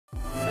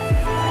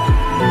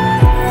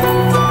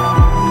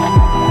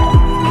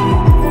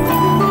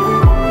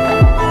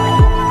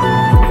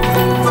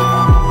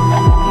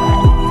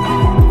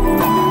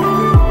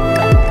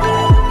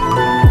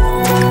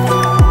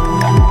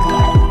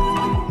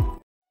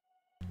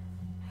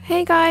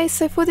Hey guys,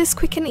 so for this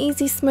quick and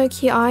easy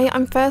smoky eye,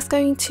 I'm first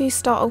going to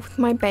start off with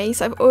my base.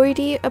 I've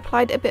already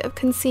applied a bit of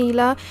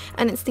concealer,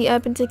 and it's the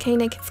Decay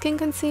Naked Skin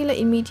Concealer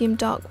in medium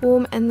dark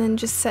warm, and then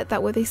just set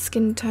that with a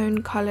skin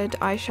tone coloured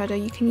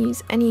eyeshadow. You can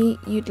use any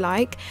you'd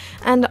like.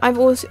 And I've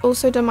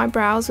also done my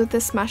brows with the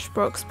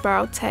Smashbox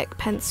Brow Tech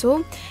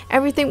pencil.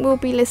 Everything will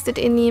be listed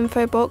in the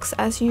info box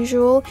as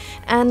usual.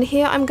 And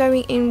here I'm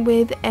going in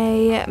with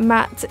a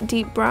matte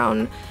deep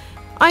brown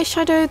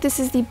eyeshadow. This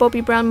is the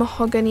Bobbi Brown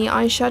Mahogany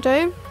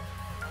eyeshadow,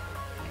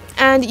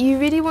 and you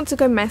really want to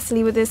go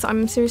messily with this.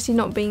 I'm seriously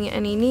not being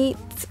any neat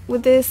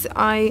with this.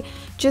 I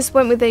just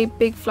went with a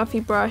big fluffy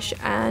brush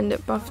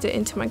and buffed it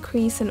into my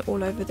crease and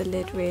all over the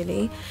lid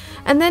really.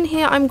 And then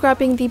here I'm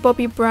grabbing the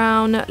Bobbi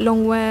Brown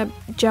Longwear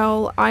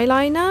Gel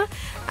Eyeliner,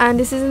 and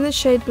this is in the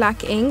shade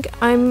Black Ink.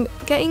 I'm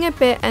getting a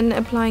bit and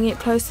applying it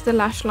close to the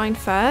lash line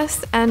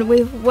first, and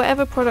with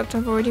whatever product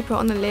I've already put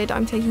on the lid,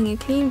 I'm taking a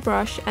clean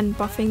brush and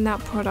buffing that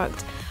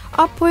product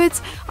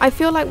upwards. I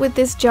feel like with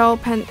this gel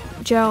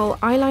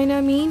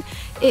eyeliner,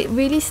 it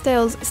really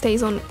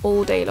stays on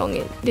all day long.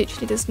 It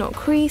literally does not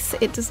crease,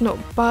 it does not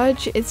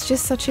budge. It's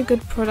just such a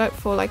good product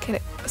for like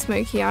a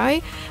smoky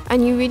eye,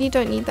 and you really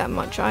don't need that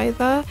much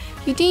either.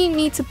 You do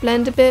need to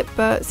blend a bit,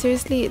 but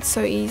seriously it's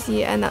so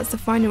easy, and that's the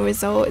final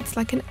result. It's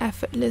like an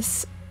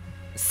effortless,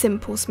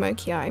 simple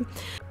smoky eye.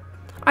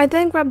 I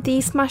then grabbed the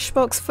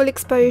Smashbox Full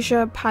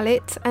Exposure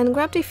palette and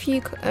grabbed a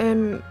few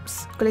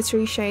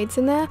glittery shades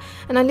in there,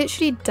 and I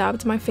literally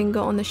dabbed my finger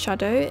on the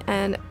shadow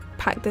and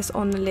packed this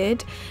on the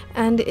lid,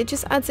 and it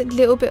just adds a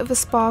little bit of a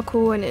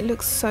sparkle, and it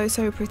looks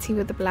so pretty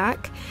with the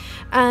black.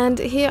 And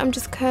here I'm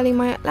just curling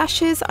my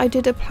lashes. I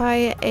did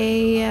apply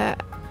a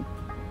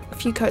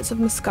few coats of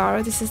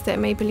mascara. This is the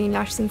Maybelline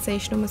Lash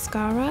Sensational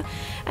mascara,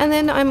 and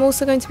then I'm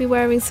also going to be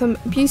wearing some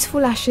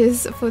beautiful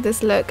lashes for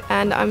this look,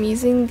 and I'm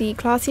using the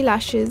Classy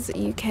Lashes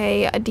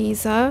UK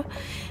Adiza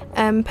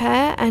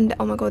pair, and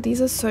oh my god, these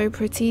are so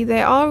pretty.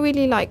 They are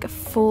really like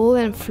full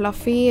and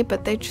fluffy,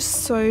 but they're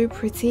just so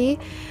pretty.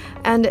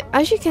 And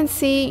as you can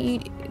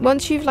see,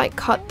 once you've like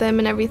cut them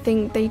and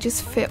everything, they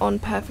just fit on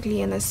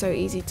perfectly, and they're so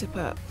easy to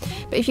put.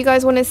 But if you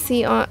guys want to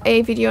see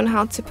a video on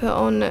how to put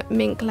on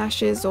mink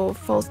lashes or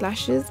false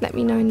lashes, let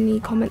me know in the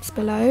comments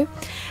below.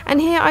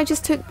 And here I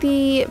just took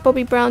the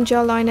Bobbi Brown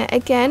gel liner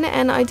again,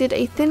 and I did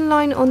a thin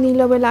line on the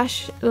lower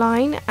lash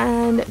line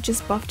and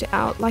just buffed it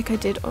out like I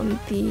did on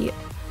the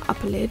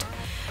upper lid.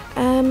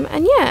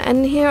 And yeah,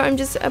 and here I'm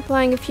just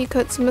applying a few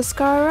coats of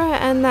mascara,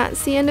 and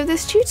that's the end of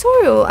this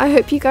tutorial. I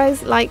hope you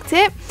guys liked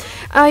it.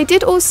 I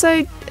did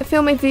also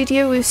film a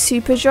video with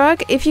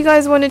Superdrug. If you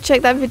guys want to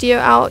check that video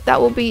out, that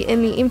will be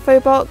in the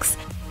info box.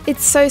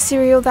 It's so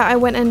surreal that I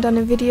went and done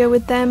a video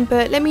with them,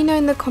 but let me know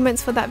in the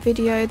comments for that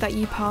video that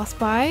you passed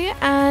by.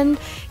 And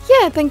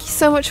yeah, thank you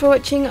so much for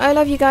watching. I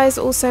love you guys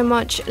all so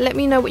much. Let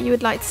me know what you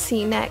would like to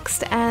see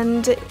next,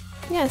 and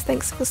yes,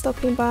 thanks for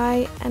stopping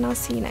by, and I'll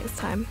see you next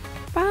time.